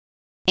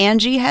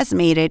Angie has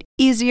made it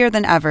easier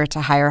than ever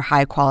to hire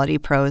high-quality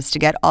pros to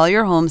get all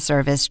your home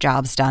service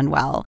jobs done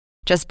well.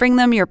 Just bring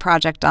them your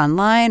project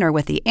online or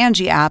with the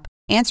Angie app,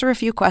 answer a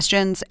few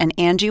questions, and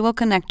Angie will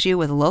connect you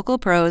with local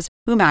pros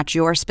who match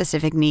your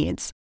specific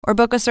needs. Or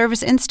book a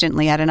service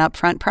instantly at an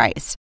upfront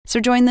price. So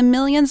join the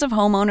millions of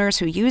homeowners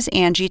who use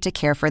Angie to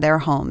care for their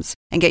homes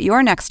and get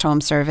your next home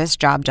service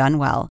job done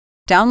well.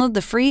 Download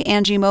the free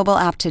Angie mobile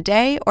app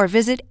today or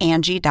visit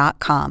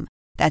Angie.com.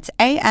 That's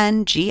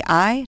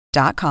ANGI.com.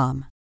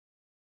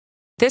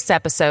 This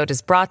episode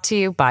is brought to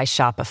you by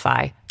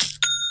Shopify.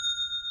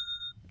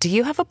 Do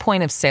you have a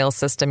point of sale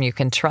system you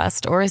can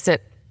trust, or is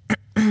it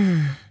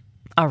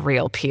a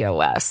real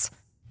POS?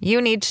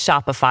 You need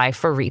Shopify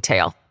for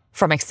retail.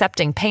 From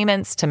accepting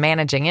payments to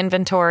managing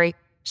inventory,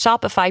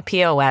 Shopify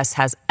POS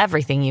has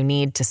everything you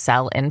need to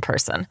sell in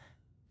person.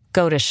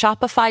 Go to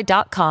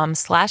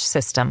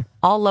shopify.com/system,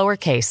 all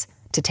lowercase,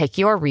 to take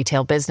your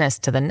retail business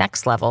to the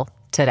next level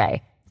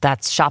today.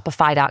 That's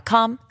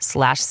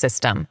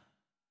shopify.com/system.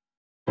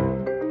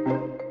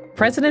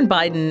 President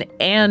Biden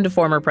and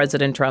former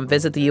President Trump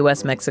visit the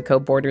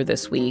U.S.-Mexico border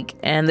this week,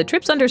 and the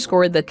trips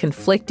underscored the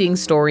conflicting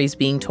stories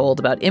being told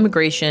about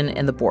immigration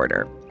and the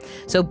border.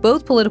 So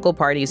both political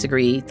parties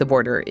agree the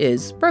border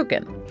is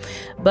broken,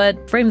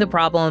 but frame the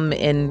problem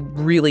in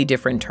really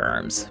different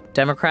terms.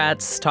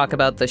 Democrats talk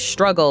about the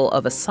struggle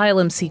of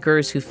asylum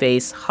seekers who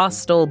face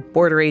hostile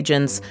border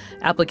agents,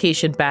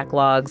 application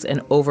backlogs,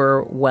 and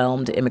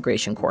overwhelmed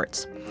immigration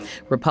courts.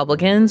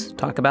 Republicans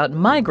talk about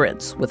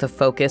migrants with a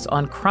focus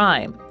on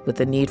crime, with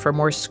the need for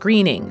more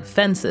screening,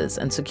 fences,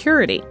 and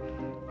security.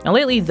 Now,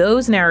 lately,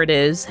 those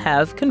narratives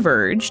have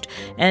converged,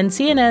 and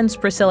CNN's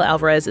Priscilla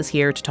Alvarez is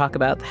here to talk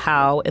about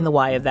how and the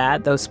why of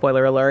that, though,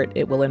 spoiler alert,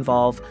 it will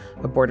involve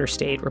a border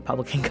state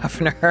Republican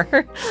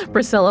governor.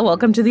 Priscilla,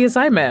 welcome to The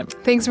Assignment.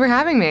 Thanks for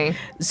having me.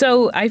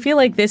 So I feel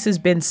like this has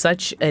been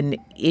such an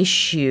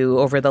issue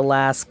over the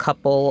last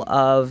couple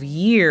of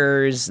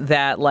years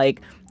that,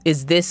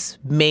 is this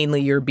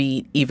mainly your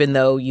beat, even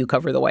though you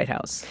cover the White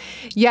House?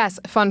 Yes.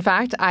 Fun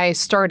fact, I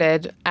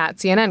started at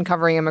CNN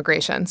covering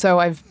immigration. So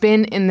I've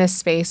been in this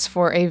space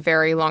for a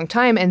very long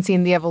time and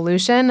seen the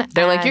evolution.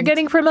 They're like, you're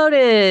getting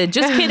promoted.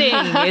 Just kidding.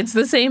 It's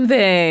the same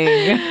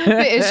thing.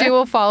 The issue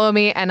will follow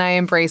me, and I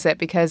embrace it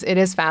because it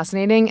is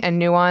fascinating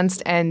and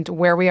nuanced. And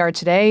where we are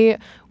today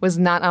was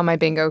not on my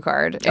bingo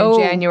card in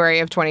January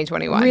of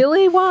 2021.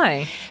 Really?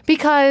 Why?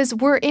 Because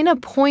we're in a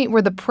point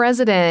where the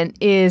president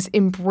is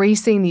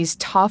embracing these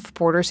tough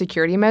border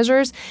security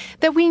measures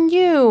that we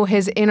knew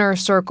his inner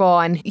circle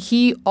and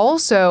he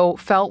also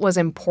felt was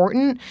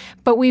important,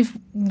 but we've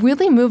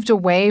really moved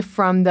away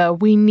from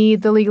we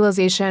need the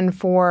legalization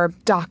for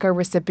DACA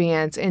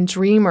recipients and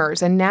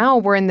dreamers. And now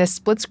we're in this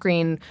split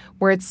screen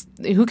where it's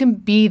who can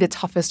be the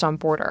toughest on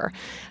border.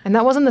 And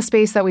that wasn't the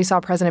space that we saw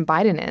President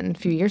Biden in a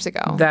few years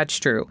ago. That's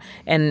true.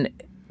 And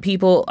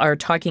people are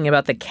talking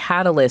about the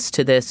catalyst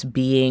to this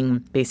being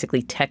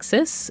basically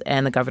Texas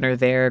and the governor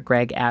there,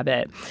 Greg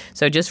Abbott.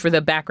 So just for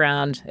the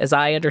background, as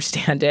I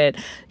understand it,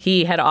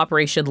 he had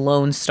Operation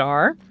Lone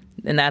Star.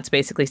 And that's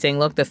basically saying,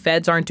 look, the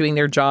feds aren't doing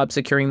their job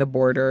securing the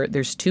border.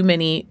 There's too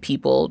many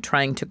people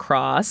trying to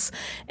cross.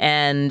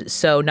 And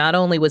so not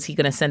only was he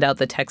going to send out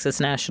the Texas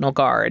National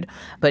Guard,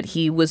 but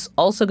he was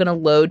also going to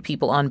load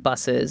people on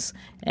buses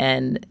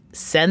and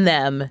send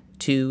them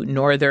to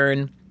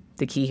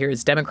the key here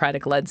is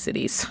Democratic-led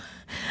cities.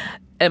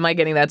 Am I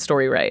getting that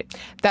story right?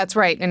 That's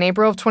right. In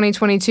April of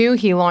 2022,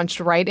 he launched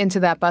right into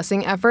that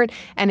busing effort,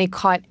 and it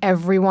caught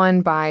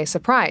everyone by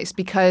surprise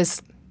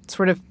because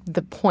sort of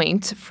the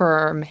point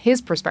from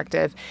his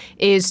perspective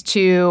is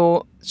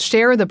to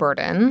share the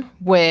burden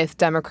with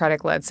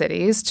Democratic-led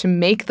cities to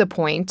make the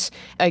point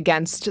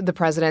against the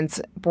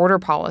president's border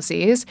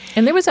policies.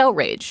 And there was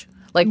outrage.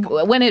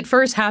 When it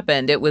first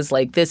happened, it was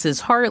like, this is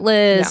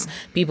heartless. Yeah.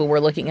 People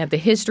were looking at the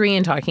history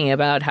and talking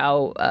about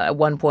how at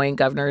one point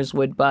governors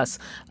would bus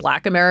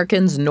Black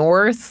Americans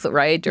north,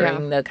 right,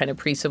 during the kind of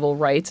pre-civil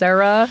rights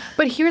era.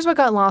 But here's what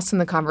got lost in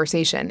the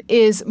conversation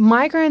is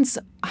migrants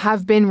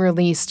have been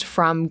released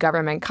from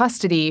government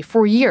custody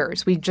for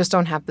years. We just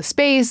don't have the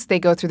space. They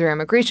go through their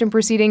immigration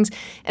proceedings,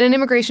 and an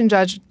immigration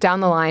judge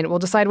down the line will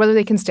decide whether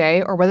they can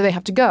stay or whether they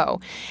have to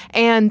go.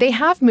 And they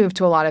have moved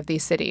to a lot of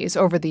these cities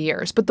over the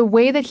years. But the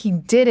way that he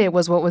did it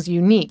was what was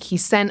unique. He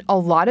sent a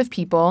lot of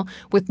people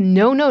with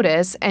no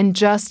notice and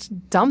just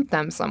dumped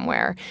them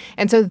somewhere.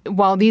 And so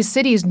while these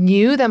cities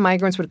knew that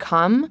migrants would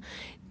come,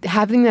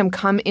 having them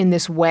come in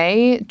this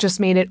way just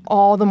made it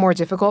all the more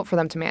difficult for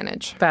them to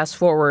manage. Fast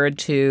forward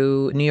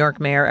to New York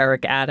Mayor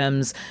Eric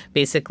Adams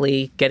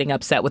basically getting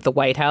upset with the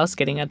White House,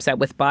 getting upset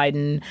with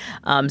Biden,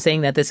 saying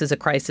that this is a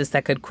crisis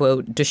that could,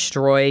 quote,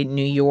 destroy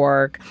New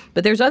York.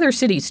 But there's other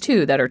cities,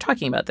 too, that are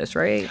talking about this,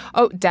 right?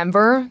 Oh,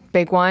 Denver,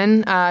 big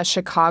one.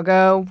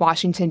 Chicago,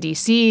 Washington,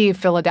 D.C.,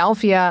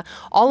 Philadelphia.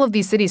 All of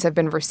these cities have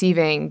been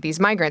receiving these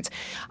migrants.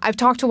 I've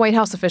talked to White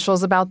House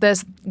officials about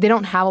this. They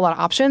don't have a lot of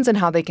options and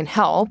how they can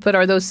help. But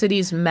are those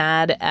cities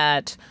mad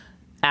at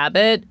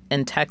Abbott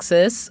and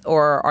Texas,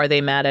 or are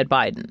they mad at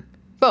Biden?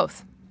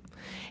 Both.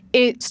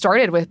 It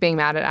started with being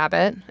mad at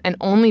Abbott and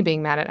only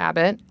being mad at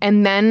Abbott.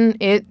 And then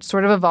it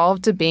sort of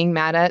evolved to being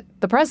mad at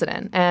the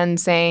president and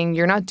saying,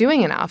 you're not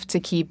doing enough to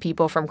keep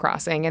people from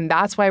crossing. And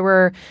that's why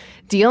we're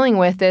dealing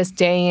with this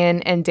day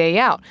in and day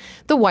out.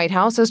 The White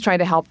House has tried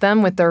to help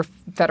them with their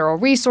federal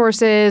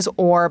resources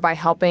or by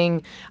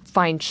helping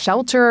find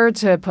shelter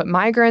to put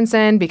migrants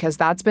in, because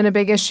that's been a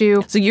big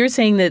issue. So you're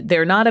saying that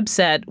they're not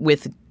upset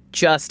with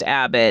just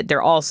Abbott.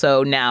 They're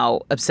also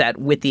now upset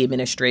with the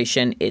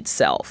administration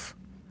itself.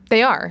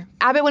 They are.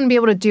 Abbott wouldn't be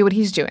able to do what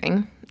he's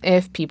doing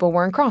if people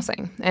weren't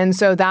crossing. And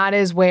so that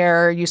is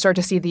where you start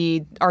to see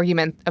the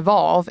argument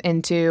evolve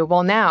into,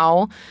 well,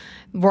 now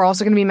we're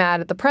also going to be mad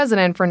at the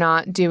president for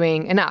not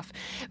doing enough.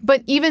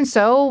 But even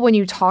so, when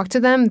you talk to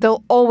them,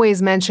 they'll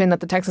always mention that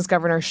the Texas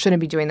governor shouldn't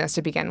be doing this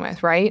to begin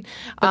with, right?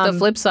 But the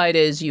flip side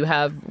is you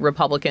have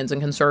Republicans and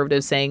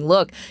conservatives saying,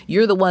 look,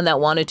 you're the one that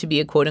wanted to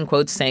be a quote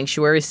unquote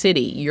sanctuary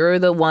city. You're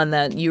the one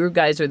that you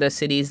guys are the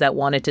cities that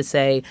wanted to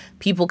say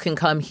people can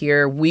come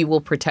here. We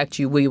will protect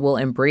you. We will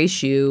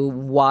embrace you.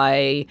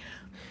 Why?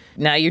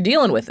 Now you're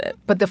dealing with it.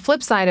 But the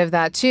flip side of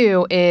that,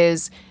 too,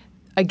 is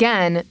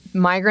again,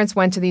 migrants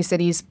went to these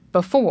cities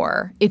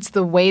before. It's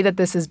the way that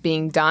this is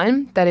being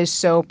done that is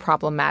so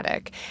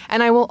problematic.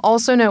 And I will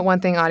also note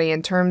one thing, Audie,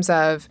 in terms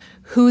of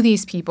who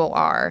these people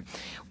are.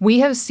 We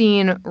have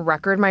seen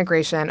record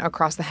migration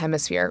across the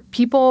hemisphere,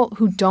 people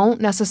who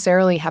don't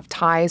necessarily have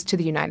ties to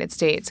the United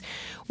States.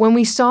 When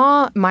we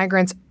saw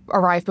migrants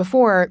arrive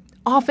before,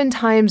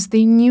 oftentimes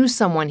they knew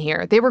someone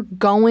here. They were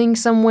going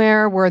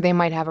somewhere where they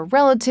might have a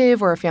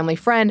relative or a family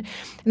friend,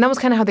 and that was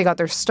kind of how they got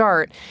their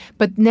start.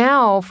 But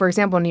now, for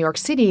example, in New York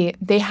City,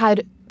 they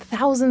had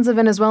thousands of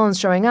Venezuelans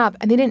showing up,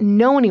 and they didn't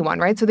know anyone,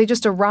 right? So they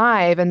just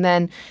arrive, and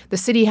then the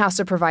city has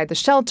to provide the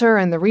shelter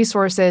and the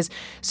resources.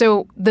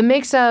 So the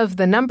mix of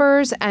the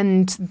numbers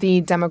and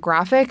the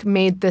demographic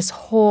made this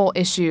whole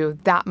issue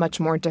that much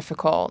more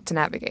difficult to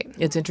navigate.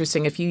 It's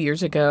interesting. A few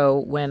years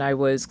ago, when I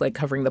was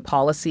covering the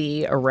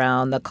policy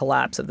around the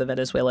collapse of the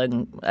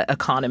Venezuelan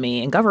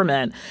economy and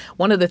government,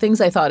 one of the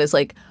things I thought is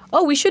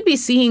we should be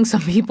seeing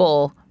some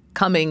people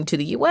coming to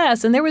the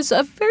U.S. And there was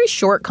a very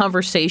short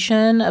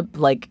conversation,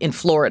 in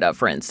Florida,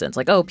 for instance,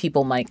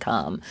 people might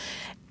come.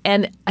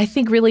 And I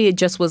think really it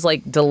just was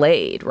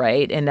delayed,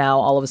 right? And now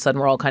all of a sudden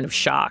we're all kind of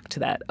shocked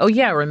that,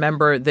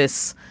 remember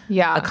this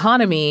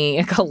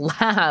economy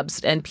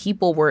collapsed and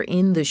people were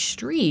in the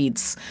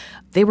streets.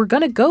 They were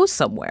going to go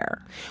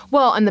somewhere.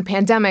 Well, and the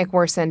pandemic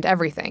worsened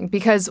everything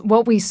because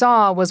what we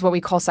saw was what we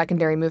call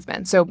secondary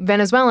movement. So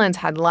Venezuelans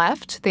had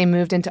left. They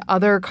moved into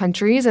other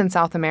countries in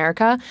South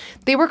America.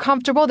 They were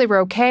comfortable. They were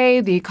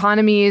okay. The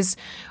economies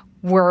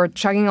were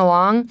chugging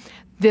along.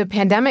 The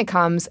pandemic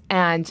comes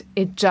and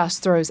it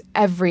just throws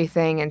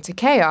everything into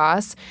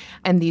chaos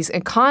and these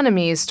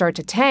economies start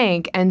to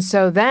tank. And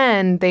so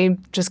then they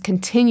just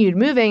continued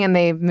moving and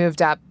they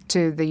moved up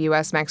to the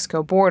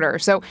U.S.-Mexico border.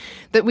 So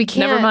that we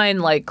can't... Never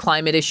mind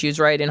climate issues,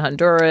 right, in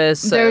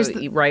Honduras,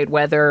 right,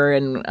 weather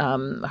and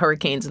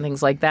hurricanes and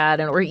things like that.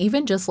 Or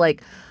even just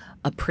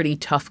a pretty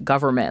tough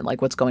government,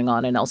 like what's going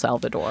on in El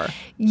Salvador.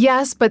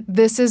 Yes, but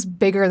this is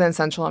bigger than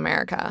Central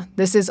America.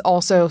 This is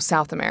also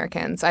South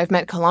Americans. I've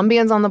met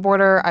Colombians on the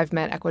border. I've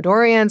met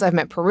Ecuadorians. I've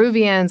met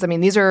Peruvians. I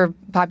mean, these are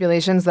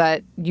populations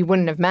that you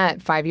wouldn't have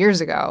met 5 years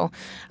ago.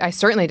 I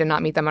certainly did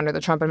not meet them under the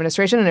Trump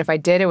administration. And if I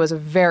did, it was a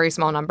very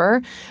small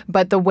number.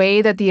 But the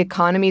way that the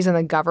economies and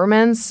the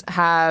governments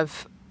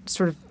have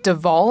sort of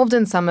devolved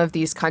in some of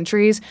these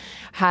countries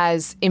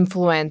has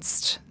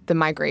influenced the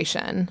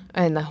migration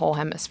in the whole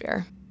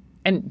hemisphere.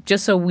 And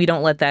just so we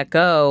don't let that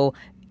go,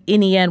 in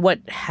the end,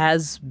 what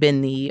has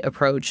been the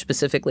approach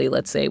specifically,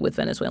 let's say, with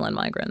Venezuelan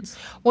migrants?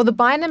 Well, the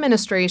Biden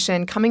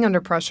administration, coming under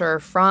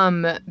pressure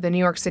from the New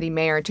York City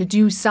mayor to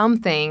do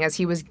something as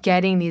he was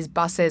getting these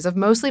buses of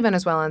mostly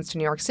Venezuelans to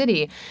New York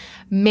City,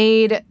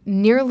 made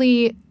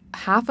nearly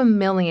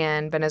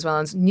 500,000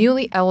 Venezuelans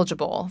newly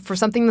eligible for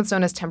something that's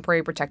known as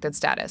temporary protected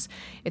status.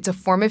 It's a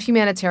form of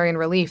humanitarian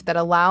relief that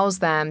allows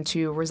them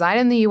to reside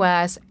in the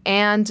U.S.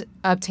 and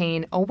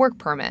obtain a work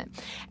permit.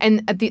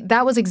 And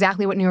that was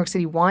exactly what New York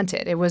City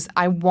wanted. It was,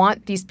 I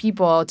want these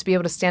people to be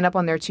able to stand up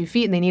on their 2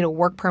 feet, and they need a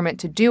work permit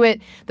to do it.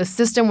 The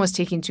system was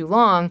taking too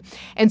long.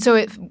 And so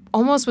it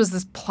almost was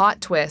this plot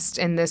twist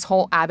in this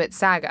whole Abbott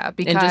saga.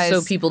 Because, and just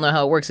so people know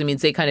how it works, it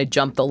means they kind of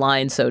jumped the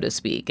line, so to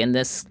speak. And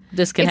this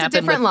can happen. It's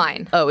a different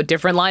line. Oh, a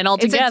different line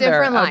altogether. It's a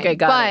different line. Okay,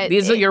 got it.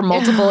 These are your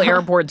multiple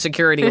airport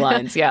security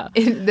lines. Yeah.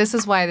 This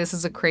is why this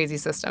is a crazy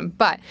system.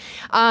 But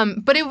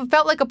it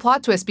felt like a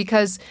plot twist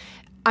because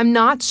I'm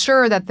not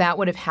sure that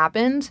would have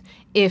happened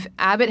if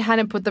Abbott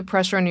hadn't put the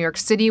pressure on New York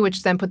City,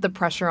 which then put the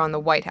pressure on the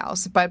White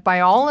House. But by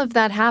all of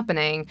that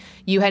happening,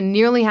 you had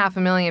nearly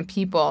 500,000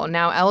 people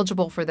now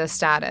eligible for this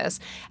status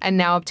and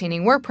now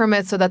obtaining work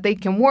permits so that they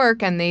can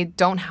work and they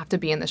don't have to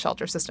be in the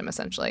shelter system,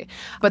 essentially.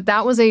 But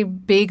that was a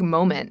big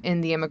moment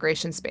in the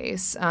immigration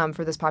space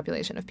for this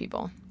population of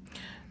people.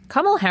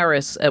 Kamala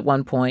Harris at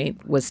one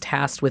point was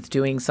tasked with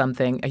doing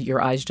something.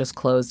 Your eyes just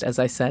closed as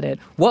I said it.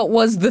 What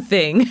was the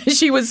thing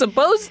she was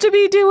supposed to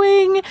be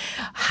doing?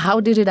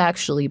 How did it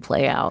actually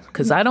play out?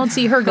 Because I don't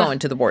see her going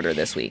to the border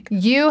this week.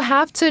 You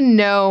have to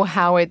know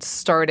how it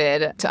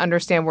started to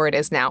understand where it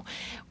is now.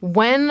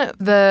 When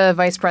the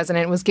vice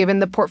president was given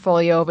the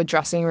portfolio of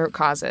addressing root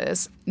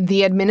causes,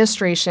 the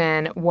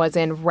administration was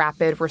in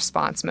rapid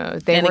response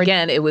mode.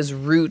 Again, it was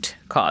root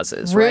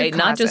causes, right?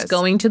 Not just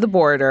going to the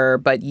border,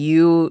 but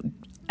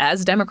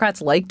as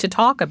Democrats like to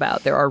talk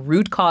about, there are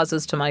root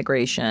causes to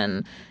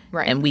migration.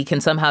 Right. And we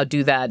can somehow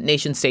do that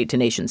nation state to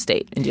nation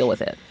state and deal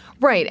with it.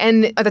 Right.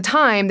 And at the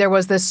time, there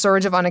was this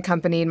surge of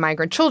unaccompanied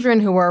migrant children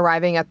who were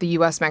arriving at the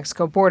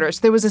U.S.-Mexico border.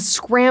 So there was a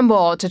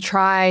scramble to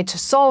try to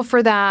solve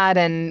for that.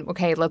 And,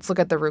 okay, let's look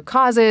at the root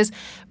causes.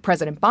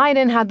 President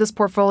Biden had this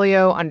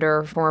portfolio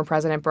under former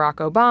President Barack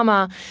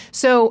Obama.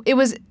 So it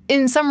was,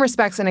 in some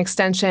respects, an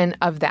extension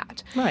of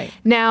that. Right.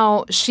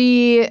 Now,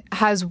 she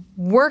has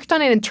worked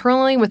on it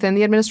internally within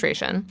the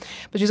administration,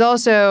 but she's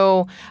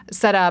also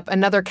set up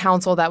another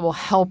council that will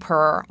help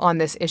her on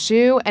this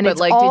issue. And but,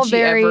 did she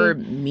ever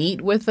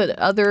meet with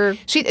other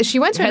She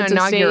went to an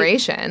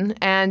inauguration,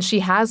 and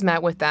she has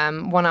met with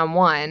them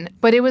one-on-one,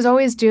 but it was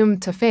always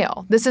doomed to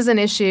fail. This is an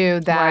issue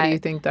that... Why do you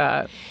think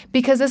that?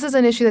 Because this is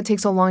an issue that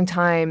takes a long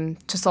time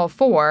to solve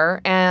for,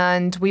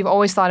 and we've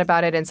always thought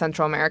about it in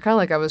Central America,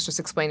 like I was just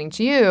explaining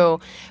to you,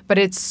 but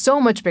it's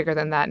so much bigger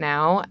than that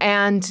now,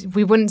 and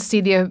we wouldn't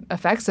see the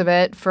effects of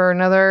it for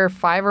another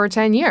 5 or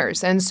 10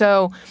 years. And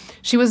so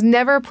she was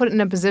never put in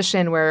a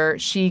position where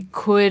she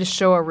could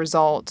show a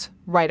result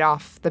right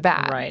off the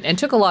bat. Right, and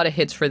took a lot of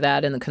hits for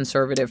that in the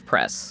conservative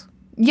press.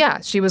 Yeah,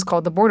 she was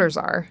called the border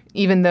czar,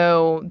 even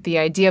though the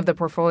idea of the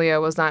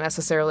portfolio was not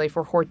necessarily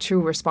for her to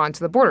respond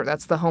to the border.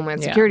 That's the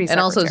Homeland Security Secretary.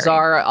 And also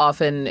czar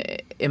often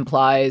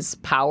implies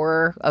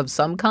power of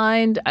some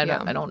kind. I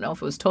don't know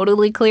if it was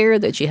totally clear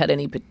that she had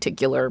any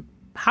particular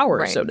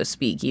power, so to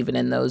speak, even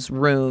in those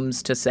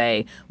rooms to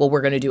say, well,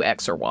 we're going to do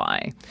X or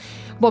Y.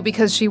 Well,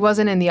 because she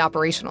wasn't in the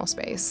operational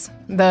space.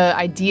 The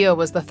idea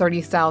was the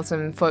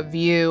 30,000-foot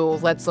view.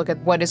 Let's look at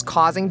what is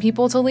causing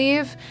people to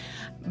leave.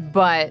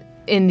 But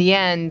in the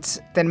end,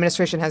 the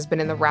administration has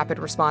been in the rapid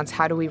response.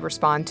 How do we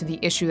respond to the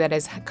issue that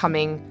is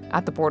coming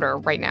at the border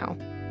right now?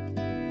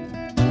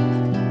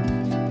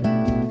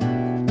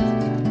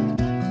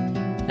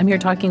 I'm here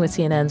talking with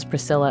CNN's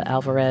Priscilla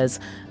Alvarez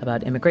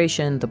about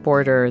immigration, the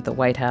border, the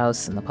White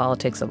House, and the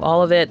politics of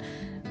all of it.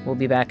 We'll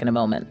be back in a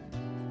moment.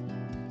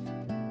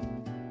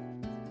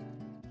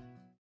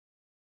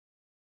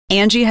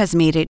 Angie has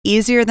made it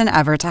easier than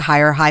ever to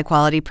hire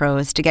high-quality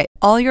pros to get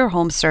all your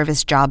home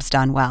service jobs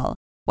done well.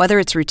 Whether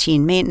it's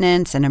routine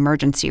maintenance, an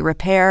emergency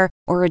repair,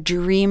 or a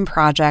dream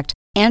project,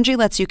 Angie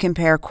lets you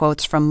compare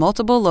quotes from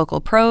multiple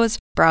local pros,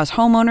 browse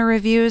homeowner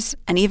reviews,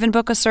 and even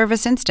book a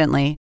service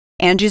instantly.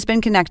 Angie's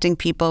been connecting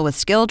people with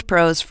skilled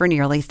pros for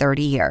nearly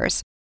 30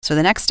 years. So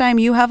the next time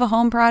you have a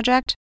home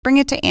project, bring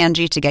it to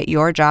Angie to get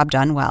your job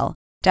done well.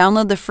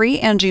 Download the free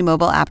Angie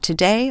mobile app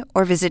today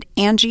or visit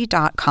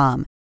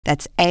Angie.com.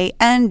 That's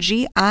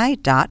ANGI.com.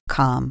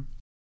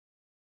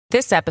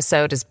 This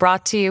episode is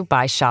brought to you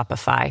by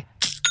Shopify.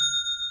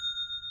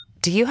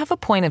 Do you have a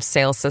point of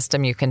sale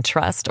system you can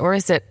trust, or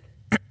is it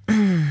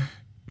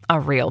a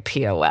real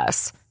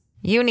POS?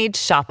 You need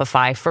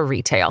Shopify for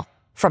retail.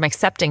 From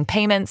accepting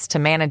payments to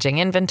managing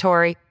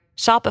inventory,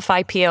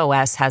 Shopify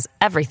POS has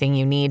everything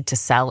you need to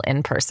sell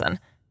in person.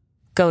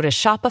 Go to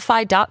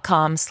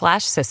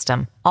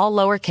shopify.com/system, all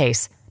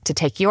lowercase, to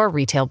take your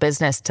retail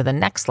business to the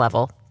next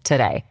level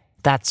today.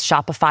 That's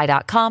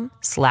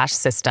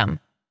shopify.com/system.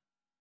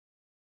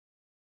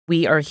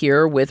 We are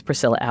here with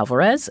Priscilla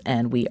Alvarez,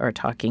 and we are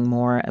talking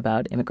more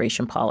about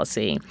immigration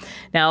policy.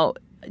 Now,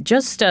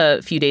 just a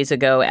few days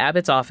ago,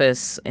 Abbott's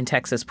office in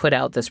Texas put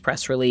out this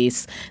press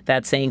release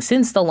that's saying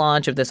since the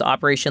launch of this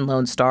Operation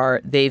Lone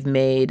Star, they've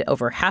made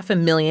over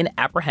 500,000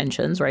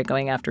 apprehensions, right,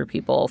 going after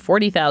people,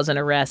 40,000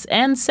 arrests,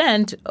 and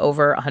sent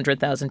over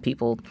 100,000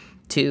 people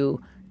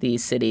to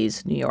these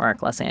cities, New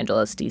York, Los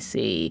Angeles,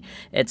 D.C.,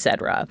 et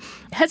cetera.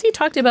 Has he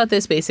talked about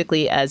this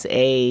basically as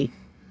a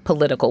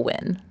political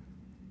win?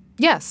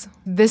 Yes.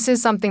 This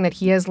is something that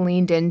he has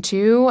leaned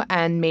into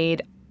and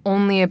made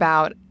only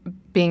about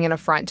being an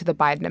affront to the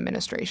Biden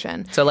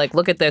administration. So,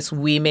 look at this,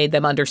 we made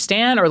them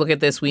understand, or look at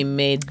this, we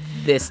made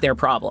this their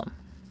problem?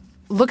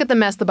 Look at the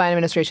mess the Biden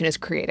administration is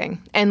creating,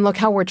 and look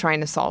how we're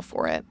trying to solve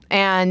for it.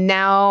 And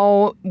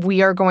now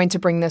we are going to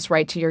bring this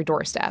right to your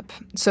doorstep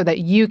so that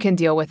you can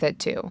deal with it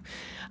too.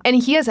 And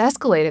he has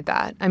escalated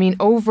that. I mean,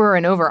 over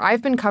and over.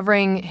 I've been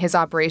covering his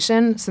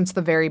operation since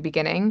the very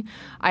beginning.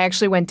 I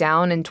actually went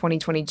down in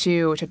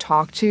 2022 to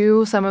talk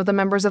to some of the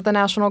members of the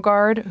National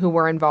Guard who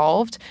were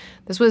involved.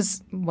 This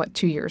was,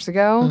 2 years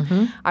ago?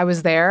 Mm-hmm. I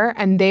was there,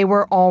 and they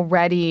were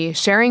already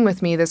sharing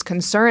with me this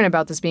concern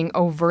about this being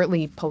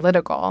overtly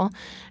political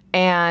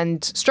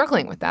and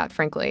struggling with that,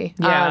 frankly.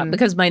 Yeah,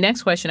 because my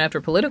next question after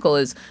political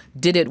is,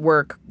 did it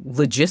work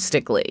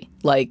logistically?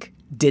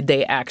 Did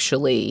they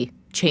actually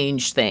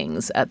change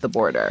things at the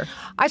border?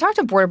 I talk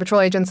to Border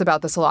Patrol agents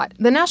about this a lot.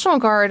 The National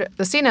Guard,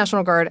 the state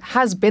National Guard,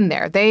 has been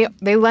there. They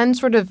lend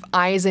sort of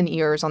eyes and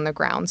ears on the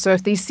ground. So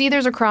if they see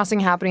there's a crossing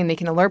happening, they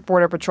can alert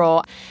Border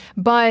Patrol.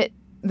 But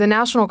the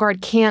National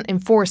Guard can't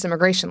enforce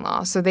immigration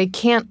law, so they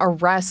can't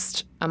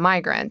arrest a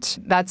migrant.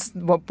 That's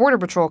what Border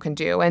Patrol can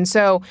do. And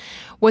so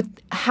what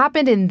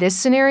happened in this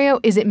scenario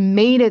is it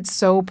made it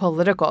so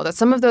political that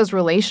some of those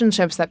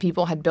relationships that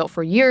people had built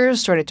for years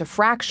started to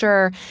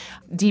fracture.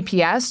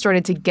 DPS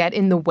started to get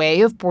in the way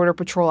of Border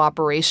Patrol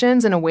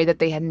operations in a way that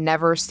they had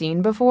never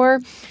seen before.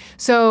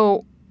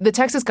 So the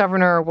Texas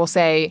governor will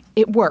say,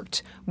 it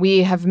worked.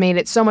 We have made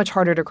it so much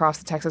harder to cross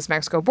the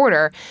Texas-Mexico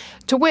border,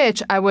 to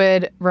which I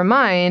would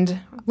remind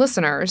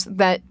listeners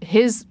that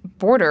his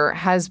border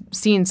has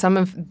seen some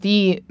of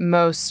the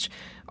most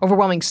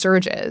overwhelming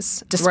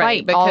surges,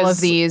 despite all of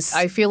these.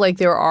 I feel like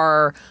there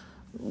are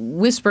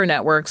whisper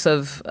networks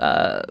of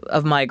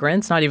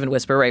migrants, not even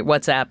whisper, right?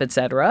 WhatsApp, et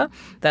cetera.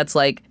 That's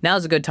like,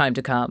 now's a good time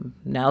to come.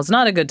 Now's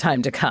not a good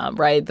time to come,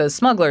 right? The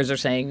smugglers are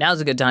saying, now's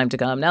a good time to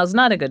come. Now's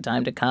not a good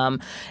time to come.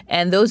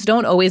 And those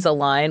don't always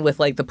align with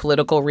like the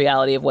political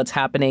reality of what's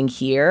happening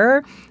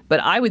here.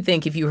 But I would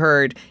think if you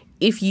heard,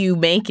 if you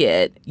make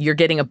it, you're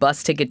getting a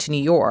bus ticket to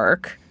New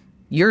York,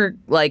 you're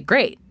like,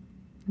 great.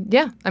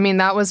 Yeah. I mean,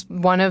 that was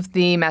one of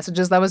the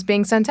messages that was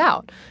being sent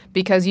out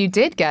because you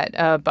did get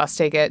a bus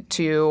ticket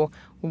to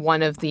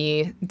one of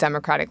the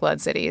Democratic-led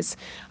cities.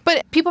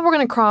 But people were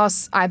going to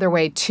cross either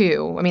way,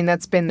 too. I mean,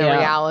 that's been the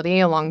reality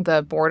along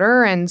the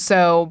border. And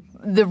so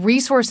the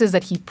resources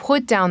that he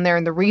put down there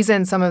and the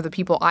reason some of the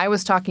people I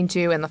was talking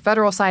to and the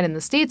federal side and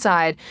the state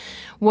side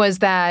was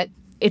that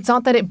it's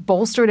not that it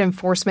bolstered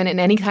enforcement in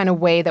any kind of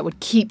way that would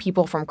keep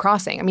people from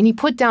crossing. I mean, he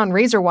put down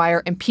razor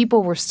wire and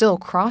people were still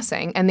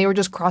crossing and they were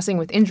just crossing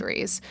with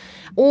injuries.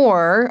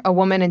 Or a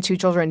woman and 2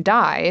 children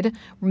died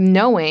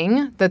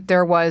knowing that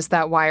there was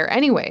that wire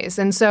anyways.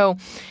 And so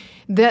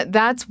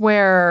that's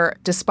where,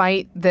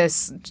 despite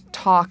this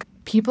talk,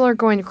 people are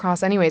going to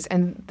cross anyways.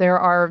 And there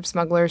are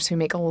smugglers who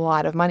make a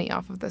lot of money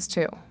off of this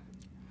too.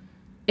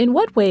 In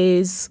what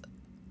ways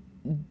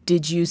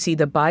did you see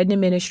the Biden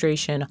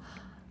administration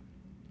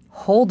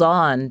hold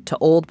on to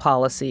old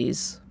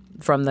policies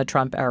from the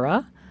Trump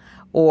era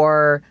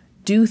or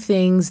do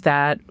things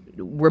that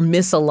were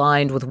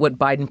misaligned with what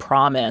Biden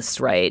promised,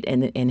 right,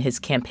 in his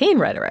campaign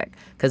rhetoric?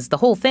 Because the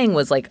whole thing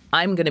was like,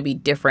 I'm going to be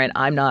different.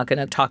 I'm not going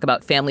to talk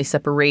about family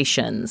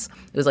separations.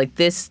 It was like,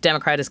 this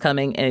Democrat is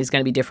coming and he's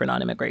going to be different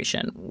on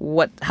immigration.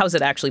 How's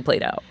it actually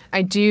played out?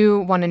 I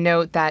do want to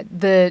note that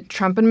the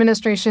Trump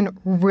administration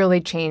really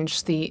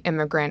changed the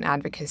immigrant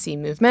advocacy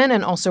movement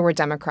and also where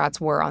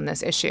Democrats were on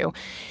this issue.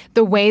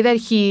 The way that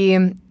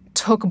he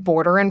took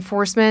border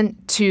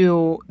enforcement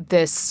to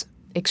this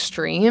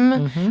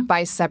extreme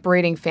by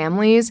separating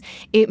families,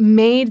 it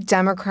made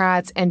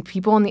Democrats and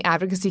people in the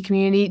advocacy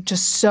community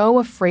just so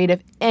afraid of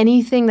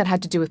anything that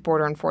had to do with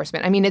border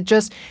enforcement. I mean,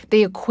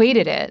 they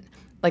equated it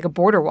like a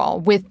border wall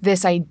with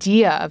this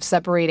idea of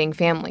separating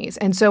families.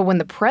 And so when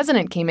the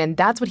president came in,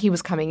 that's what he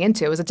was coming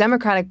into. It was a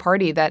Democratic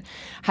Party that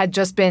had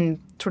just been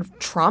sort of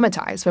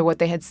traumatized by what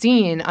they had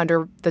seen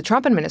under the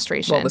Trump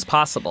administration. What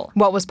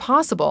was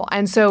possible.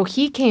 And so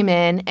he came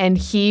in and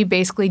he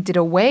basically did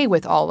away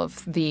with all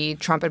of the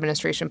Trump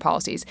administration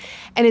policies.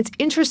 And it's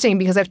interesting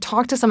because I've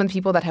talked to some of the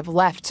people that have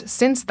left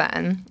since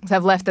then,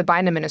 have left the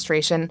Biden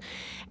administration,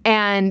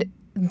 and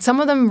some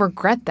of them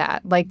regret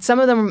that. Like, some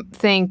of them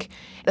think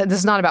that this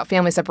is not about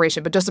family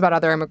separation, but just about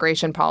other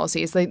immigration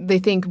policies. They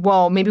think,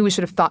 well, maybe we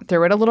should have thought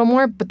through it a little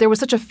more. But there was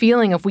such a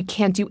feeling of we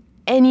can't do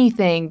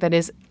anything that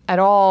is at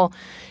all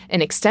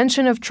an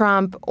extension of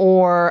Trump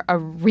or a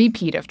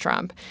repeat of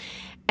Trump.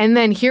 And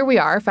then here we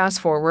are,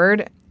 fast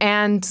forward,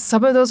 and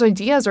some of those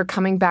ideas are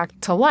coming back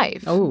to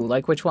life. Oh,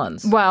 like which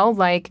ones? Well,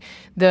 like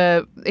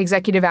the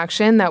executive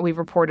action that we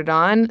reported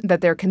on that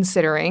they're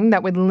considering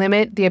that would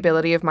limit the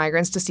ability of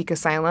migrants to seek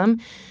asylum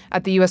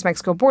at the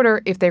U.S.-Mexico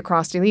border if they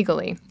crossed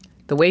illegally.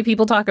 The way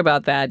people talk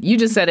about that, you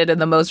just said it in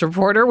the most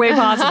reporter way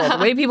possible.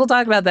 The way people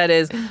talk about that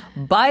is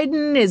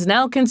Biden is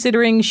now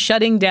considering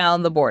shutting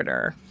down the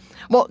border.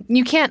 Well,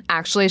 you can't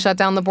actually shut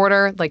down the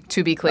border, like,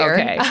 to be clear.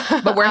 Okay.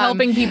 But we're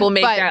helping people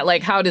make that,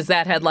 like, how does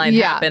that headline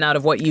happen out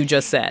of what you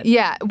just said?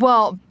 Yeah.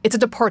 Well, it's a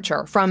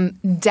departure from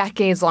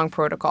decades-long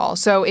protocol.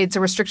 So it's a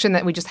restriction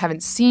that we just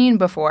haven't seen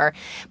before.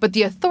 But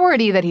the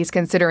authority that he's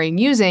considering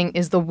using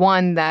is the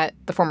one that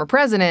the former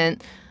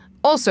president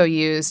also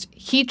used.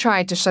 He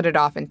tried to shut it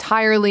off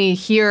entirely.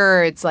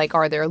 Here, it's like,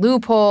 are there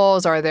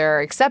loopholes? Are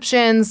there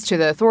exceptions to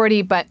the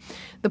authority? But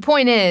the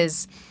point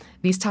is,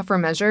 these tougher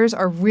measures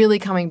are really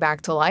coming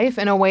back to life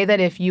in a way that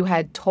if you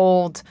had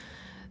told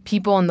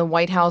people in the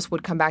White House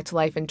would come back to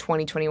life in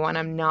 2021,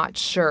 I'm not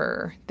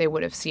sure they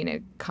would have seen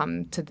it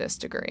come to this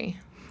degree.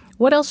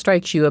 What else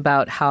strikes you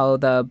about how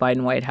the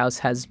Biden White House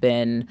has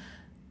been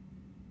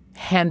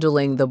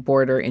handling the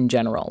border in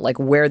general? Like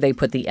where they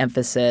put the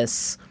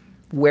emphasis,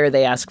 where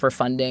they ask for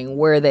funding,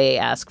 where they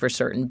ask for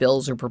certain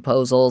bills or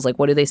proposals? Like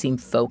what do they seem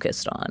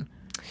focused on?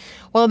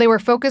 Well, they were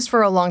focused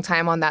for a long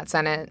time on that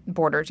Senate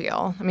border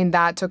deal. I mean,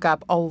 that took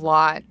up a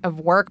lot of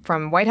work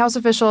from White House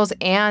officials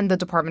and the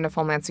Department of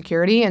Homeland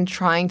Security in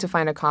trying to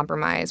find a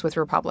compromise with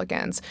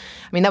Republicans.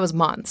 I mean, that was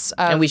months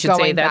of And we should say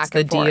going that's back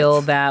and the deal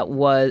forth.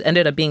 that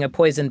ended up being a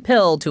poison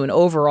pill to an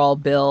overall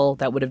bill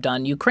that would have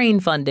done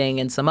Ukraine funding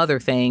and some other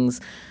things.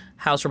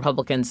 House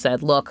Republicans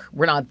said, look,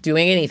 we're not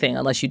doing anything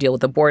unless you deal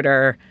with the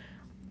border.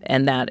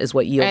 And that is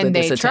what yielded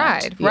this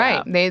attempt. And they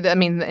tried, right? I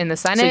mean, in the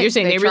Senate, so you're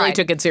saying they really tried.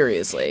 took it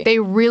seriously? They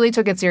really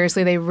took it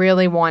seriously. They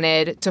really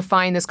wanted to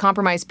find this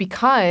compromise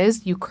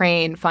because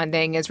Ukraine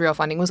funding, Israel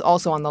funding, was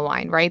also on the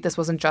line, right? This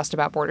wasn't just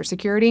about border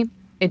security.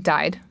 It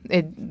died.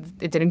 It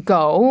didn't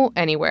go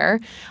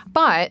anywhere.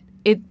 But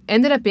it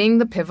ended up being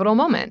the pivotal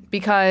moment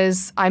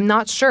because I'm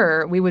not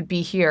sure we would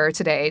be here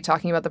today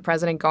talking about the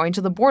president going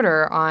to the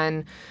border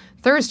on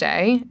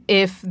Thursday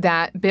if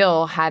that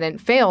bill hadn't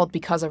failed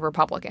because of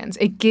Republicans.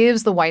 It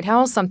gives the White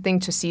House something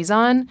to seize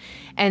on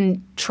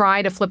and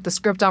try to flip the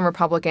script on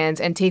Republicans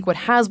and take what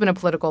has been a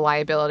political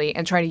liability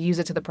and try to use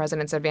it to the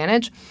president's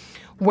advantage.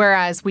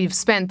 Whereas we've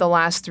spent the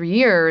last 3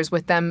 years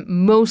with them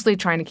mostly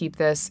trying to keep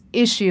this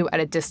issue at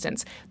a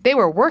distance. They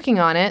were working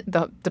on it.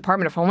 The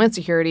Department of Homeland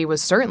Security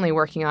was certainly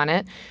working on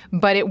it,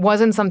 but it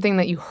wasn't something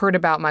that you heard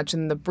about much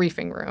in the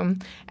briefing room.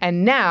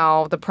 And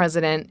now the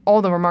president,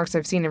 all the remarks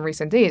I've seen in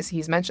recent days,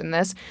 he's mentioned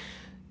this,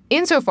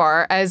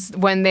 insofar as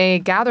when they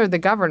gathered the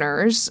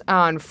governors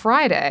on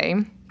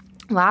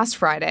last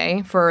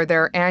Friday, for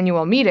their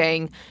annual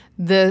meeting,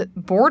 the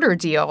border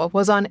deal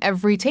was on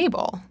every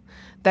table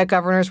that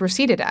governors were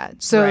seated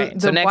at. So right.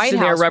 the next White to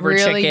their House rubber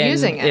really chicken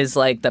using it. is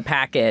like the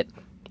packet.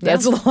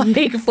 That's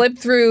like flip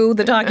through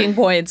the talking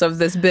points of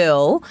this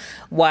bill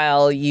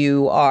while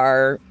you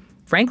are,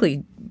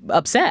 frankly,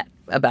 upset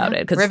about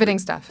it. Riveting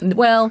stuff.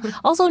 Well,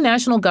 also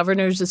National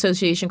Governors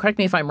Association, correct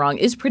me if I'm wrong,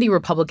 is pretty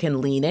Republican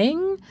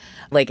leaning,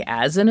 like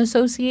as an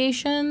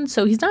association.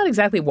 So he's not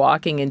exactly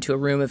walking into a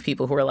room of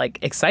people who are like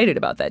excited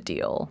about that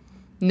deal.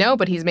 No,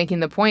 but he's making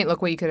the point,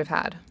 look what you could have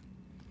had.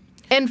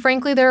 And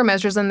frankly, there are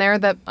measures in there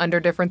that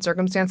under different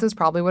circumstances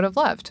probably would have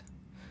loved.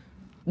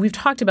 We've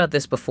talked about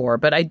this before,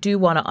 but I do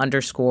want to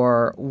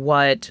underscore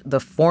what the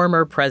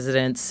former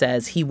president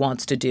says he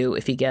wants to do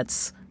if he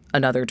gets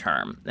another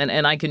term.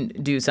 And I can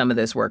do some of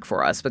this work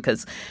for us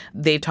because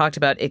they've talked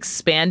about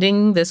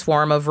expanding this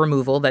form of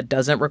removal that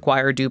doesn't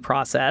require due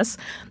process.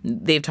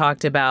 They've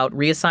talked about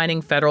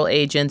reassigning federal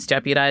agents,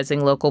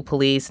 deputizing local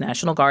police,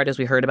 National Guard, as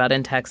we heard about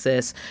in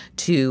Texas,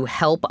 to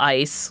help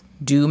ICE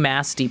do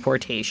mass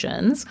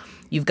deportations.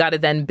 You've got to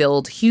then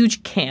build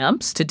huge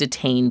camps to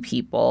detain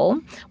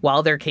people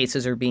while their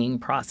cases are being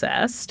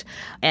processed.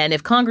 And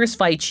if Congress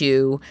fights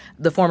you,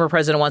 the former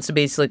president wants to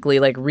basically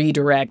like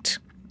redirect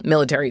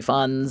military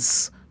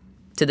funds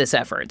to this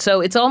effort.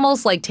 So it's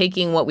almost like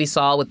taking what we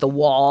saw with the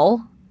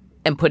wall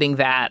and putting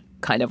that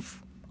kind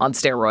of on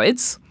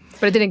steroids.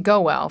 But it didn't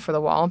go well for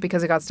the wall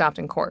because it got stopped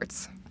in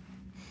courts.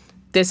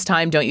 This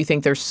time, don't you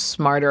think they're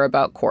smarter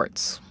about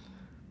courts?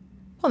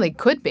 Well, they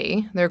could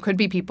be. There could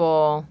be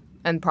people,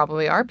 and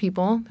probably are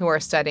people, who are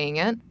studying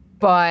it.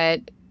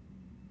 But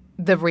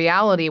the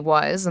reality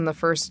was, in the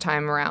first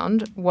time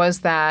around, was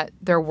that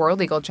there were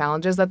legal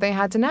challenges that they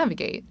had to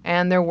navigate.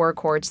 And there were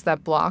courts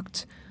that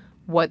blocked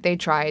what they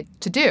tried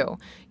to do.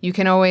 You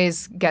can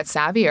always get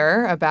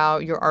savvier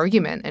about your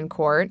argument in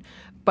court,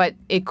 but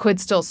it could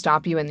still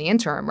stop you in the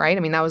interim, right?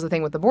 I mean, that was the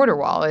thing with the border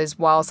wall, is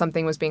while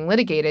something was being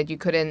litigated, you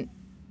couldn't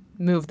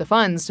move the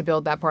funds to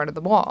build that part of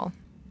the wall.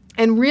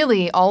 And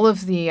really, all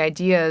of the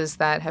ideas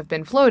that have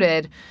been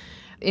floated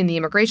in the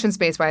immigration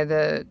space by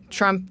the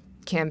Trump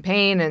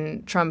campaign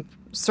and Trump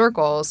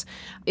circles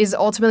is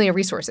ultimately a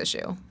resource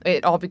issue.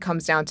 It all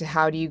becomes down to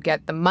how do you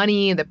get the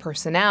money, the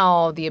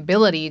personnel, the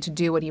ability to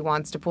do what he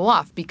wants to pull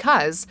off.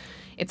 Because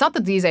it's not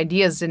that these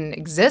ideas didn't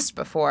exist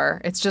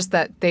before. It's just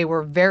that they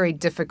were very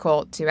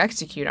difficult to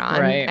execute on.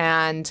 Right.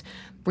 And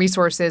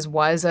resources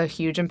was a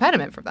huge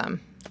impediment for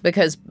them.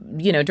 Because,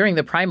 you know, during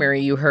the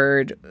primary, you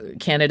heard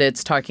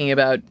candidates talking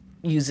about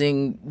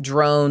using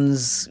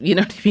drones, you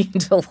know what I mean,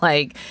 to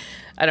like,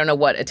 I don't know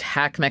what,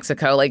 attack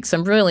Mexico. Like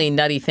some really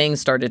nutty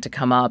things started to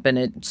come up, and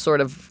it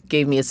sort of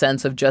gave me a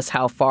sense of just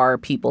how far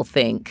people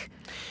think.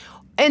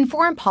 And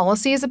foreign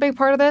policy is a big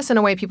part of this in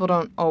a way people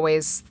don't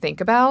always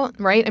think about,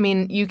 right? I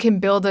mean, you can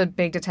build a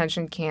big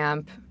detention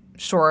camp.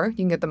 Sure, you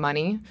can get the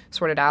money,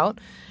 sort it out.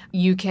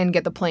 You can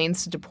get the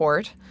planes to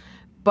deport.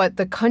 But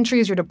the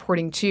countries you're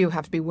deporting to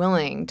have to be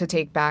willing to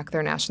take back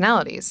their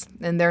nationalities.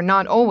 And they're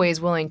not always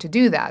willing to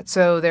do that.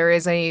 So there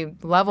is a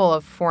level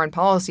of foreign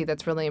policy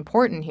that's really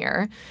important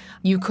here.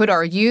 You could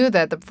argue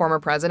that the former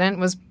president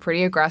was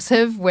pretty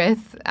aggressive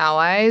with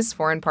allies,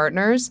 foreign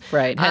partners.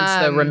 Right.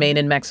 Hence the Remain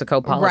in Mexico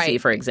policy,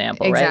 right. for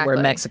example, Exactly. right? Where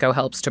Mexico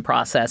helps to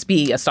process,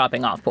 be a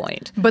stopping off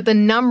point. But the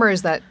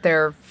numbers that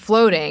they're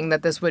floating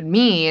that this would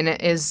mean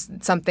is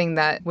something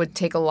that would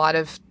take a lot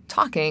of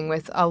talking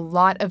with a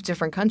lot of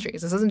different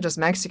countries. This isn't just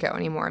Mexico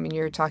anymore. I mean,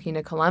 you're talking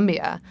to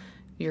Colombia.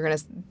 You're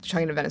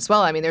talking to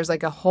Venezuela. I mean, there's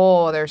like a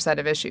whole other set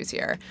of issues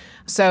here.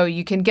 So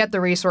you can get the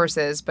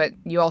resources, but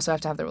you also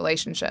have to have the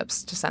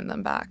relationships to send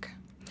them back.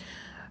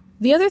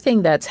 The other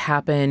thing that's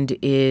happened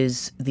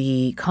is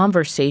the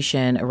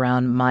conversation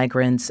around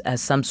migrants as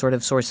some sort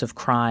of source of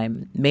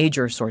crime,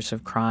 major source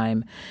of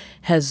crime,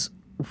 has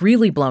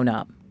really blown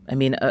up. I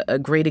mean, a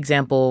great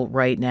example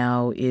right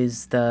now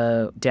is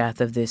the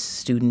death of this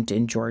student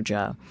in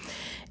Georgia.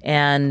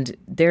 And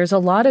there's a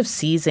lot of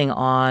seizing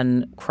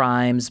on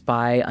crimes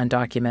by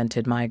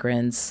undocumented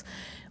migrants.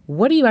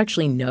 What do you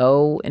actually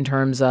know in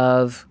terms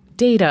of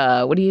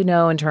data? What do you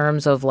know in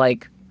terms of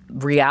like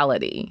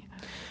reality?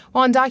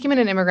 Well,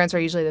 undocumented immigrants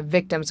are usually the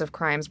victims of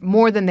crimes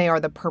more than they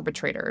are the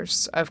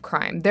perpetrators of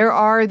crime. There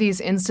are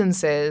these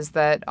instances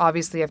that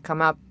obviously have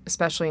come up,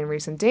 especially in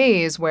recent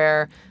days,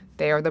 where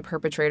they are the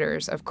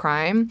perpetrators of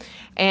crime.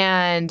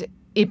 And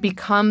it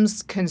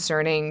becomes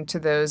concerning to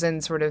those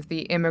in sort of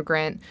the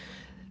immigrant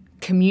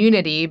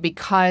community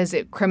because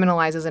it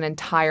criminalizes an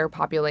entire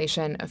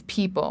population of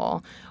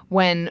people,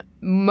 when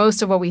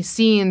most of what we've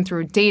seen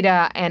through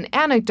data and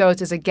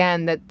anecdotes is,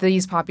 again, that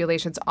these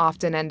populations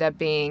often end up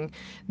being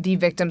the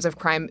victims of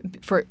crime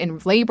in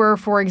labor,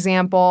 for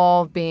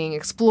example, being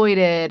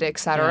exploited, et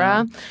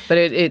cetera. Yeah. But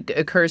it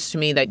occurs to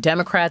me that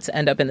Democrats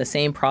end up in the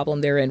same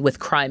problem they're in with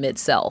crime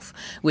itself,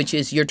 which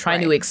is you're trying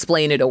to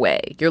explain it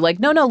away. You're like,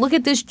 no, look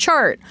at this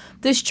chart.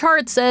 This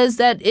chart says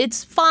that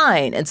it's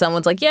fine. And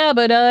someone's like, yeah,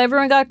 but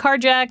everyone got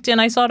carjacked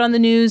and I saw it on the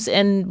news.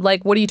 And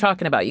like, what are you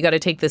talking about? You got to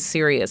take this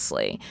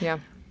seriously. Yeah.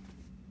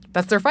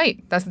 That's their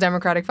fight. That's the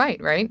Democratic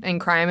fight, right? And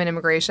crime and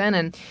immigration.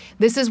 And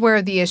this is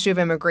where the issue of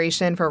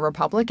immigration for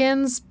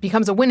Republicans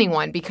becomes a winning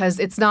one, because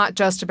it's not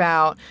just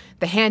about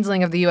the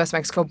handling of the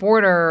U.S.-Mexico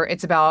border.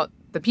 It's about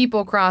the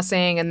people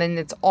crossing, and then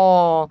it's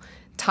all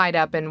tied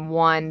up in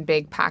one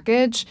big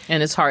package.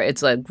 And it's hard.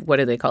 It's like, what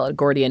do they call it?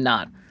 Gordian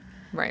knot.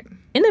 Right.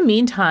 In the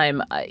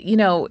meantime,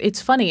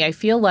 it's funny. I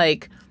feel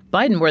like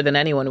Biden, more than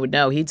anyone would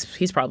know,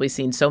 he's probably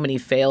seen so many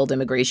failed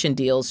immigration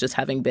deals just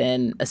having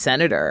been a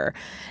senator.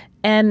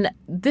 And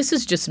this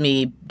is just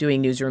me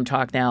doing newsroom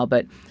talk now,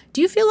 but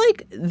do you feel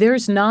like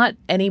there's not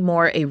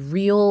anymore a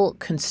real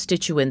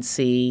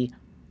constituency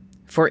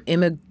for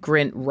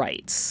immigrant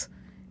rights?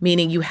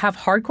 Meaning you have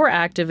hardcore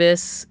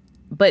activists,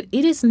 but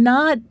it is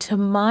not, to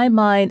my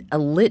mind, a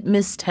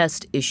litmus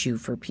test issue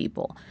for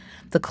people.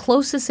 The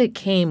closest it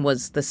came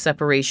was the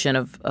separation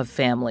of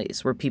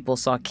families, where people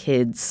saw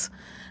kids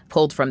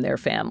pulled from their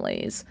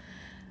families.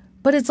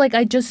 But it's like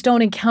I just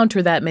don't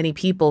encounter that many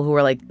people who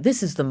are like,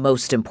 this is the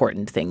most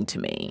important thing to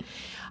me.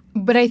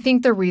 But I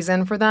think the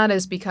reason for that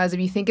is because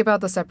if you think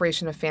about the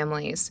separation of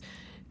families,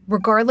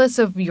 regardless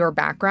of your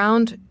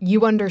background,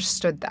 you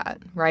understood that,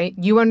 right?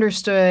 You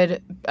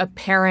understood a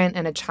parent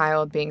and a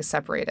child being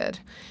separated.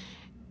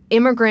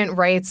 Immigrant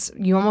rights,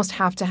 you almost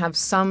have to have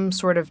some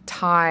sort of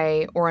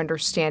tie or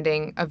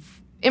understanding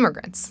of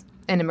immigrants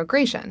and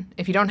immigration.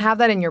 If you don't have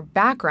that in your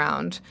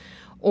background,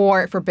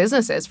 or for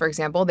businesses, for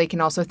example, they can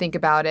also think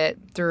about it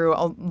through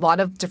a lot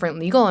of different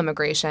legal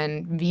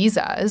immigration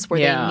visas where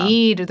they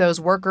need those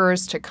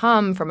workers to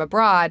come from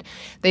abroad.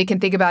 They can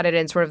think about it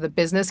in sort of the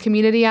business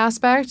community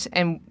aspect,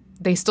 and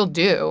they still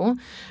do.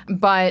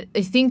 But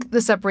I think the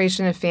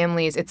separation of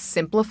families, it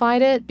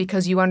simplified it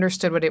because you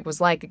understood what it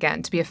was like,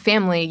 again, to be a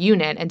family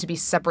unit and to be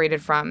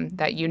separated from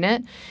that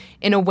unit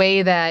in a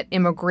way that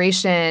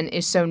immigration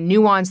is so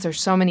nuanced. There's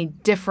so many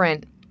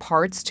different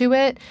parts to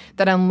it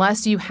that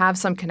unless you have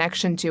some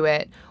connection to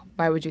it,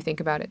 why would you think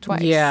about it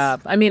twice? Yeah.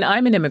 I mean,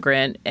 I'm an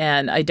immigrant,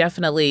 and I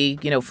definitely,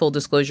 full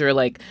disclosure,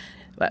 like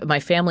my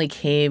family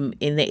came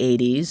in the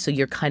 80s. So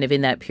you're kind of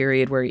in that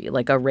period where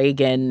like a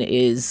Reagan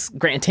is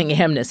granting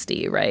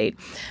amnesty, right?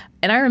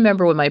 And I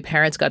remember when my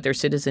parents got their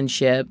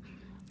citizenship,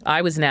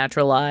 I was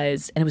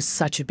naturalized, and it was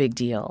such a big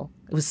deal.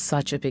 It was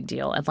such a big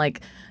deal. And like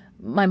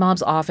my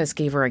mom's office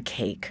gave her a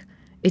cake.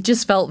 It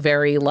just felt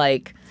very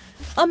like,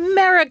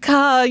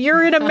 America,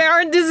 you're in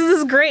America. This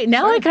is great.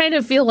 Now I kind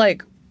of feel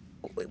like,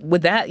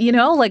 with that,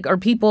 like,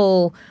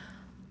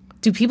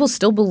 do people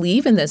still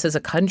believe in this as a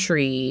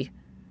country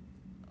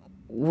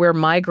where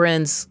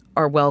migrants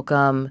are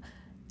welcome,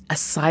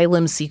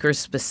 asylum seekers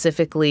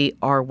specifically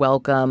are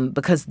welcome,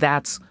 because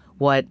that's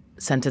what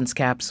sentence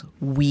caps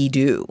we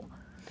do?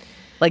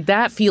 Like,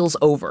 that feels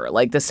over.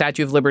 Like, the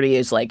Statue of Liberty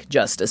is like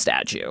just a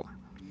statue.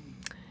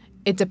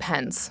 It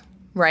depends,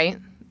 right?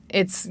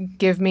 It's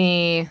give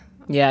me...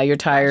 Yeah, you're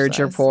tired,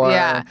 you're poor.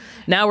 Yeah.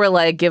 Now we're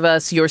like, give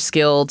us your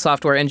skilled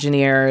software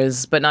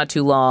engineers, but not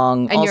too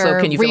long. And also,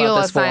 can you fill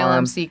out this form?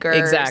 Asylum seekers.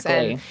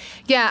 Exactly.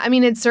 I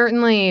mean, it's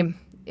certainly...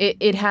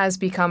 It has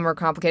become more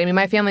complicated. I mean,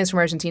 my family's from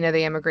Argentina.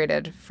 They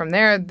immigrated from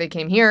there. They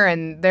came here,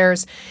 and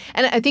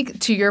I think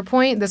to your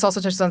point, this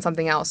also touches on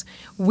something else.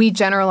 We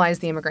generalize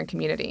the immigrant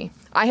community.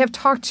 I have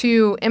talked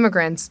to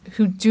immigrants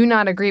who do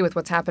not agree with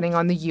what's happening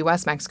on the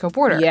U.S.-Mexico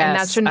border. Yes, and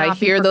that should not I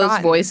hear be forgotten.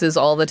 those voices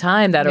all the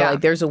time that are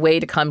like, there's a way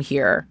to come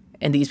here,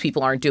 and these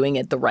people aren't doing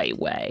it the right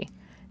way,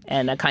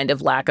 and a kind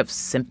of lack of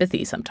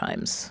sympathy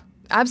sometimes.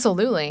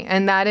 Absolutely.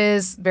 And that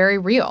is very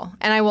real.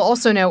 And I will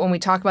also note when we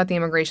talk about the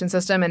immigration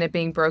system and it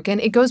being broken,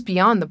 it goes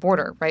beyond the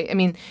border, right? I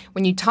mean,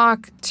 when you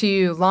talk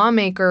to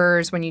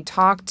lawmakers, when you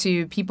talk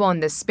to people in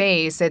this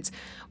space, it's,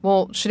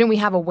 well, shouldn't we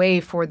have a way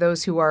for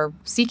those who are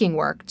seeking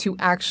work to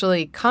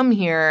actually come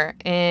here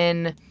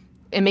and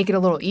make it a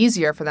little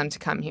easier for them to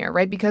come here,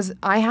 right? Because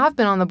I have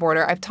been on the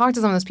border. I've talked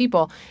to some of those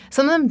people.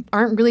 Some of them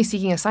aren't really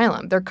seeking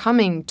asylum. They're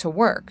coming to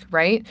work,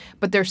 right?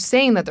 But they're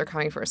saying that they're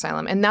coming for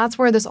asylum. And that's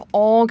where this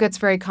all gets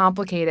very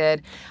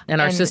complicated. And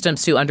our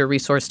system's too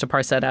under-resourced to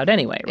parse that out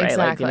anyway, right?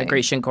 Exactly. Like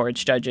immigration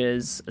courts,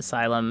 judges,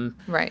 asylum.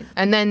 Right.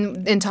 And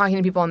then in talking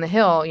to people on the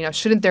Hill,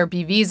 shouldn't there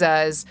be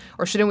visas,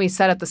 or shouldn't we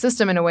set up the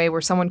system in a way where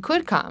someone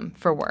could come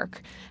for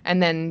work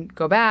and then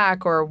go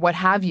back or what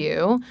have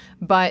you,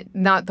 but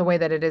not the way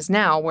that it is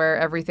now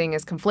where everything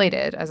is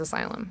conflated as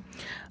asylum.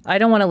 I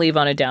don't want to leave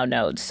on a down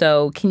note.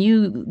 So can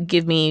you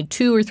give me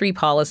 2 or 3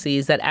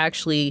 policies that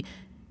actually,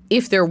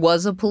 if there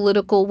was a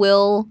political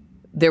will,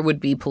 there would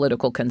be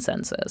political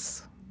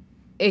consensus?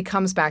 It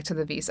comes back to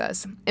the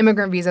visas,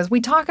 immigrant visas. We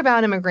talk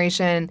about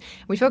immigration.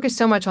 We focus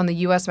so much on the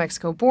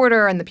U.S.-Mexico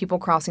border and the people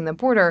crossing the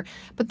border.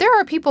 But there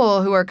are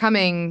people who are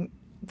coming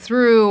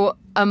through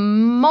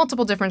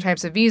multiple different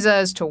types of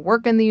visas to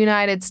work in the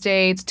United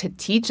States, to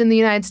teach in the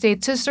United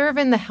States, to serve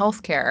in the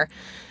healthcare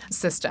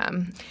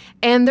system.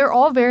 And they're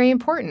all very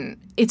important.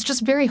 It's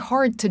just very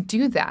hard to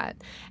do that.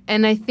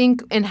 And I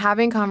think in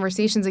having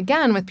conversations,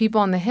 again, with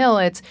people on the Hill,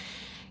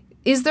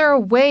 is there a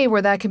way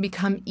where that can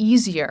become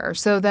easier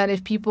so that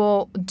if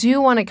people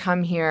do want to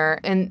come here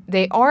and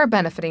they are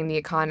benefiting the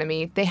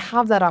economy, they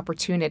have that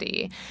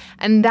opportunity?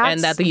 And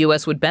that the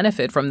U.S. would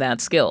benefit from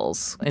that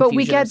skills. But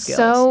we get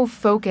so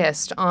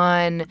focused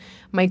on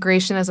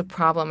migration as a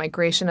problem,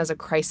 migration as a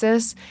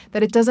crisis,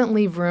 that it doesn't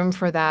leave room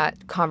for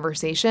that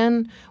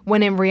conversation,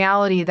 when in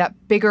reality, that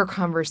bigger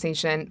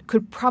conversation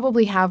could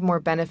probably have more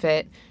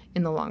benefit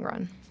in the long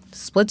run.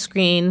 Split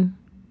screen,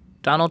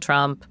 Donald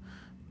Trump,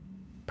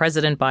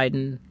 President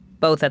Biden,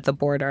 both at the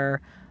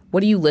border.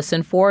 What do you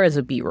listen for as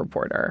a beat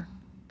reporter?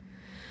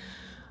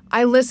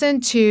 I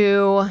listen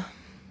to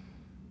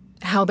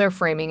how they're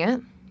framing it.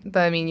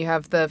 You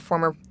have the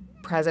former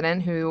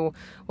president who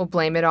will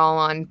blame it all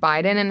on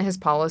Biden and his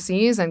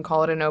policies and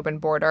call it an open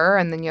border.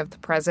 And then you have the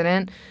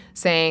president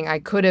saying, I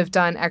could have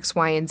done X,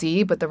 Y, and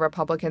Z, but the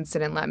Republicans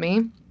didn't let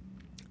me.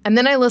 And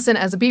then I listen,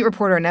 as a beat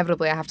reporter,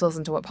 inevitably, I have to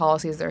listen to what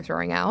policies they're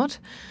throwing out.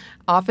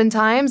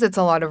 Oftentimes, it's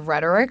a lot of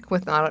rhetoric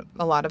with not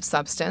a lot of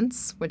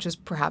substance, which is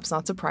perhaps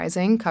not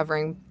surprising,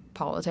 covering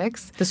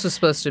politics. This was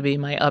supposed to be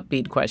my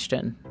upbeat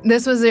question.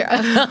 This is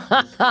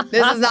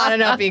not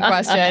an upbeat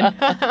question.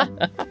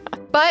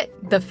 But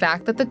the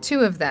fact that the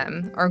two of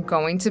them are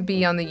going to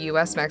be on the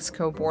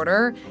U.S.-Mexico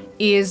border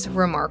is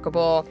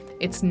remarkable.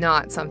 It's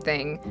not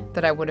something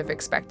that I would have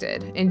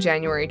expected in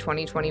January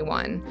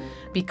 2021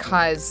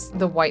 because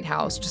the White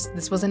House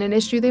this wasn't an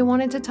issue they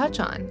wanted to touch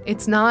on.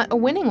 It's not a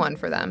winning one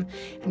for them.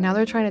 And now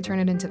they're trying to turn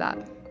it into that.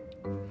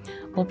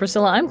 Well,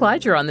 Priscilla, I'm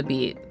glad you're on the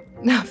beat.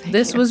 No, thank you.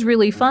 This was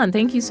really fun.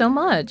 Thank you so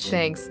much.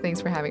 Thanks.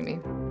 Thanks for having me.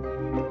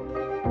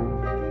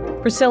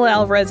 Priscilla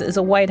Alvarez is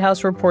a White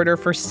House reporter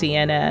for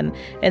CNN.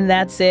 And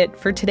that's it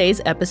for today's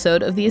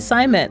episode of The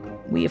Assignment.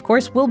 We, of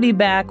course, will be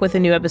back with a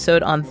new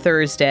episode on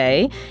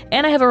Thursday.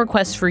 And I have a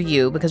request for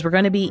you because we're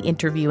going to be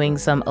interviewing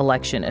some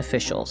election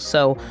officials.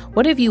 So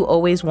what have you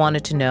always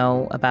wanted to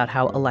know about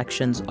how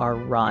elections are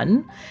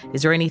run?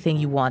 Is there anything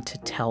you want to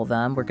tell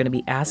them? We're going to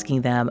be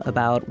asking them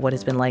about what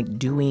it's been like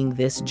doing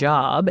this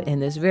job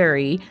in this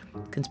very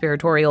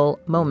conspiratorial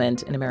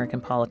moment in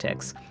American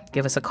politics.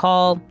 Give us a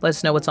call. Let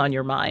us know what's on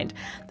your mind.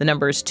 The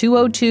number is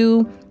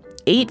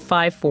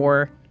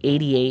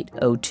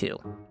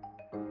 202-854-8802.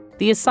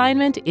 The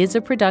Assignment is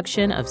a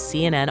production of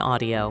CNN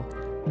Audio.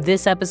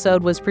 This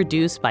episode was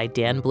produced by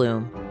Dan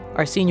Bloom.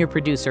 Our senior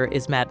producer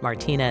is Matt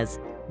Martinez.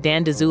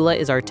 Dan DeZula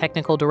is our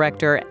technical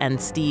director, and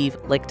Steve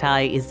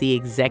Lichtai is the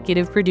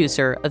executive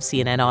producer of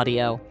CNN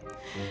Audio.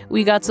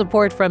 We got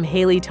support from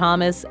Haley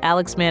Thomas,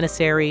 Alex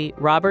Manasseri,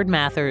 Robert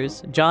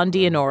Mathers, John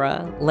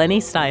Dianora, Lenny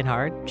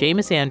Steinhardt,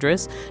 Jameis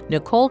Andrus,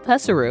 Nicole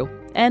Pesaru,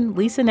 and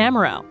Lisa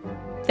Namerow.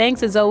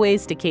 Thanks as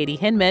always to Katie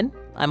Hinman.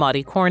 I'm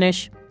Audie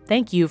Cornish.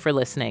 Thank you for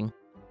listening.